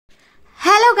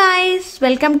guys,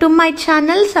 welcome to my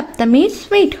channel Sapthami's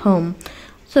Sweet Home.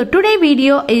 So today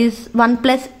video is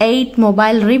OnePlus 8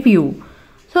 mobile review.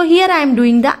 So here I am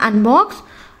doing the unbox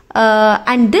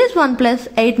and this OnePlus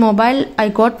 8 mobile I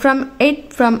got from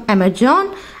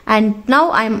Amazon, and now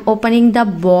I am opening the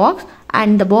box,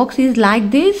 and the box is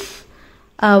like this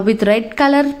with red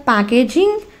color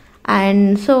packaging.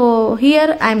 And so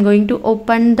here I am going to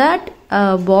open that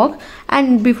box,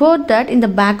 and before that, in the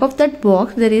back of that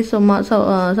box there is some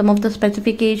of the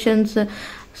specifications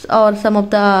or some of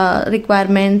the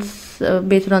requirements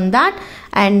based on that.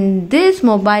 And this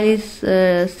mobile is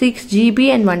 6 GB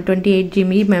and 128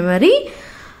 GB memory.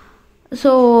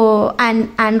 So, and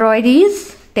Android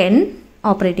is 10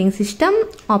 operating system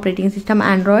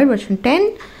Android version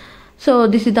 10. So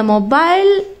this is the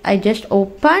mobile I just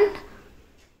opened.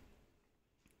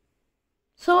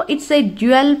 So it's a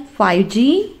dual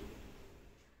 5G.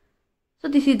 So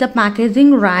this is the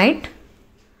packaging, right?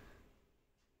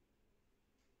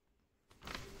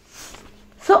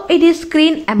 So it is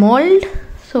screen AMOLED.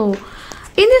 So in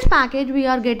this package we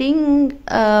are getting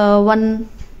one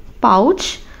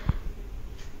pouch.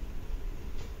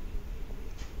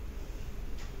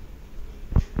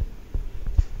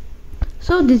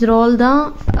 So these are all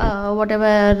the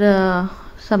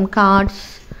some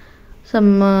cards,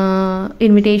 some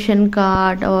invitation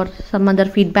card or some other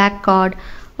feedback card.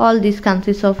 All this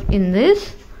consists of in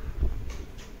this.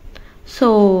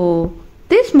 So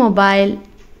this mobile,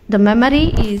 the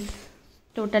memory is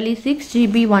totally 6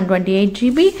 GB 128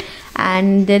 GB,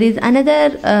 and there is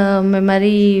another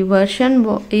memory version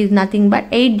is nothing but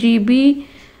 8 GB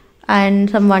and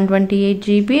some 128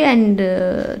 GB and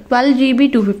 12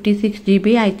 GB 256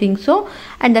 GB, I think so.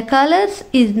 And the colors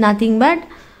is nothing but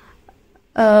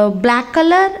black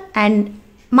color, and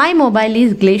my mobile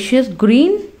is glacier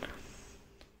green.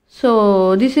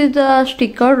 So this is the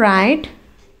sticker, right?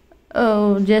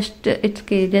 It's just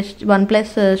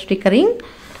OnePlus stickering.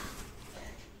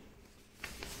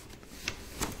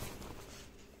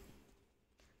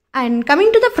 And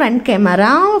coming to the front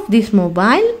camera of this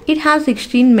mobile, it has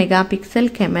 16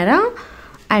 megapixel camera,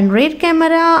 and rear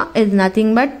camera is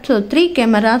nothing but, so 3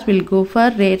 cameras will go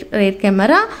for rear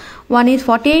camera. One is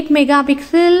 48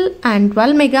 megapixel and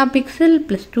 12 megapixel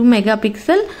plus 2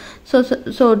 megapixel. So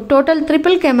total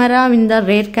triple camera in the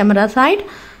rear camera side.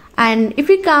 And if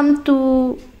we come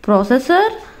to processor,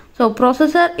 so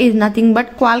processor is nothing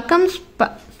but Qualcomm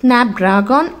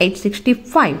Snapdragon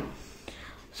 865.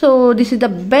 So this is the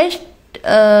best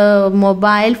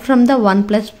mobile from the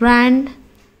OnePlus brand.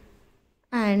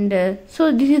 And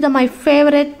so this is my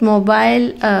favorite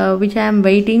mobile which I am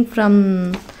waiting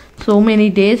from so many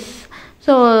days.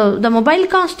 So the mobile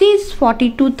cost is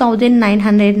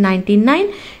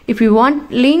 42,999. If you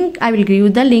want link, I will give you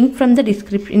the link from the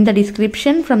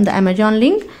description from the Amazon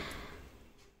link.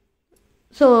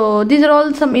 So these are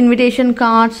all some invitation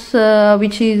cards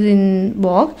which is in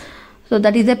box. So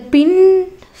that is a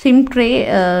pin SIM tray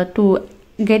to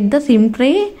get the SIM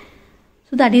tray.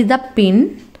 So that is the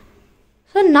pin.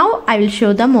 So now I will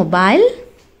show the mobile.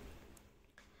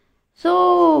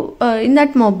 So in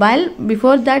that mobile,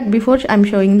 before I'm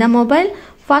showing the mobile,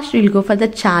 first we'll go for the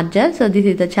charger. So this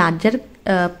is the charger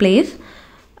place,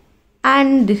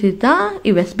 and this is the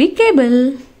USB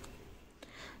cable.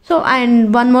 So,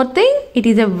 and one more thing, it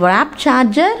is a wrap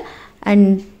charger,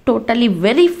 and totally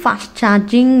very fast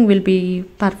charging will be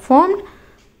performed.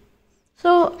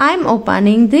 So I'm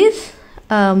opening this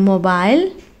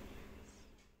mobile.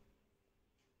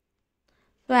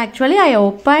 So actually I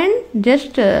opened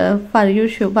just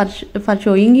for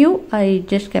showing you. I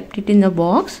just kept it in the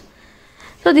box.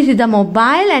 So this is the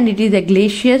mobile, and it is a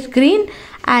glacier green.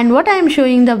 And what I am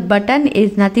showing, the button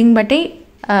is nothing but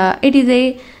it is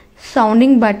a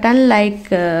sounding button, like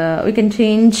we can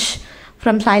change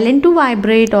from silent to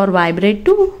vibrate or vibrate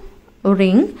to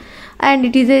ring. And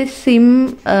it is a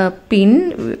SIM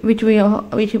pin which we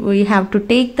have to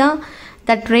take the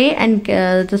tray, and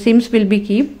the SIMs will be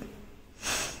kept.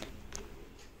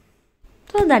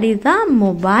 So that is the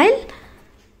mobile.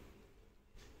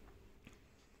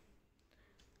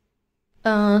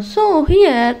 So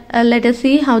here let us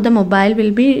see how the mobile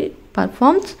will be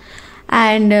performs.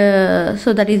 And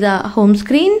so that is a home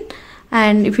screen.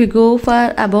 And if you go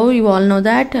for above, you all know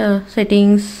that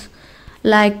settings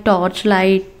like torch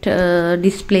light,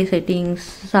 display settings,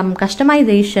 some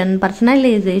customization,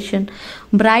 personalization,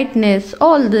 brightness,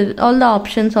 all the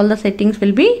options, all the settings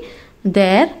will be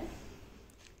there.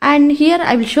 And here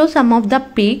I will show some of the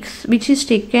pics which is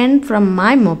taken from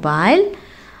my mobile.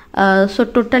 So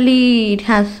totally it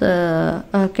has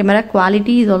camera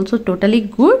quality is also totally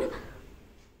good.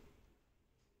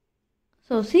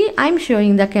 So see, I'm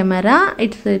showing the camera.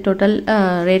 It's a total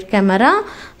rear camera.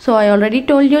 So I already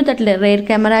told you that rear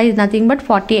camera is nothing but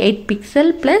 48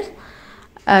 pixel plus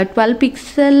 12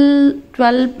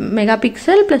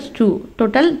 megapixel plus 2.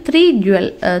 Total 3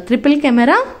 triple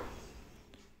camera.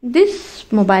 This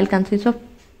mobile consists of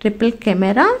triple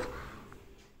camera.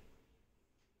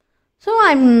 So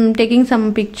I'm taking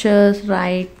some pictures,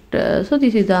 right? So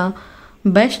this is the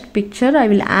best picture I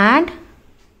will add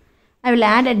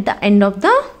at the end of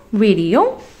the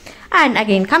video. And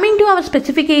again, coming to our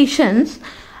specifications,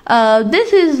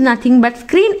 this is nothing but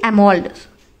screen AMOLED.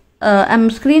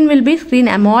 Screen will be screen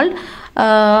AMOLED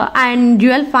and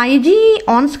dual 5G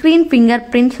on-screen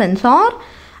fingerprint sensor,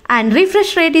 and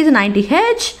refresh rate is 90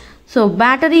 Hz. So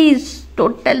battery is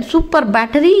total super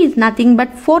battery is nothing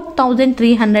but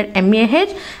 4300 mAh,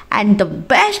 and the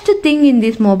best thing in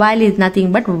this mobile is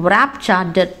nothing but wrap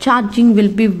charger. Charging will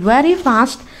be very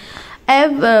fast.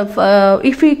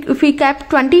 If we kept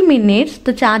 20 minutes,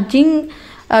 the charging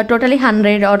totally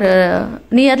 100 or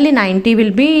nearly 90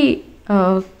 will be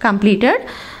completed.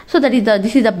 So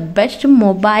this is the best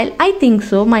mobile, I think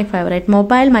so. My favorite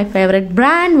mobile, my favorite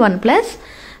brand, OnePlus.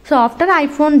 So after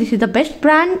iPhone, this is the best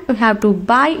brand you have to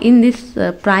buy in this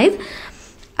price.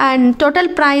 And total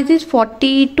price is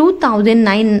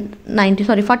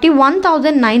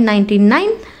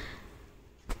 41,999.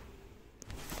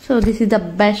 So this is the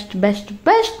best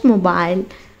mobile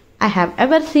I have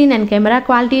ever seen, and camera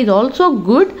quality is also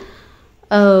good.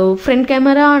 Front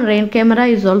camera and rear camera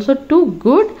is also too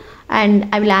good. And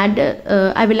I will add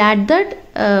that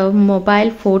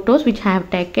mobile photos which I have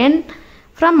taken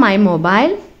from my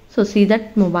mobile. So see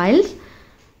that mobiles.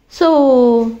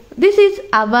 So this is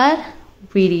our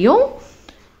video.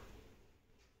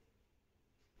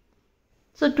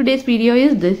 So today's video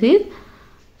is this.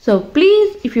 So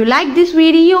please, if you like this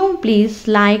video, please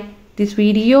like this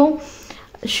video,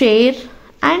 share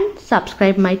and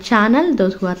subscribe my channel,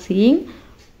 those who are seeing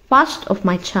first of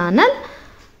my channel.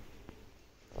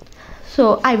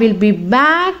 So I will be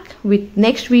back with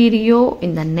next video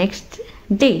in the next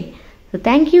day. So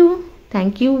thank you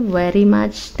very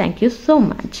much. Thank you so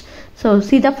much. So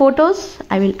see the photos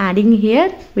I will adding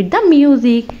here with the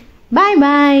music. Bye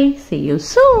bye. See you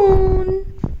soon.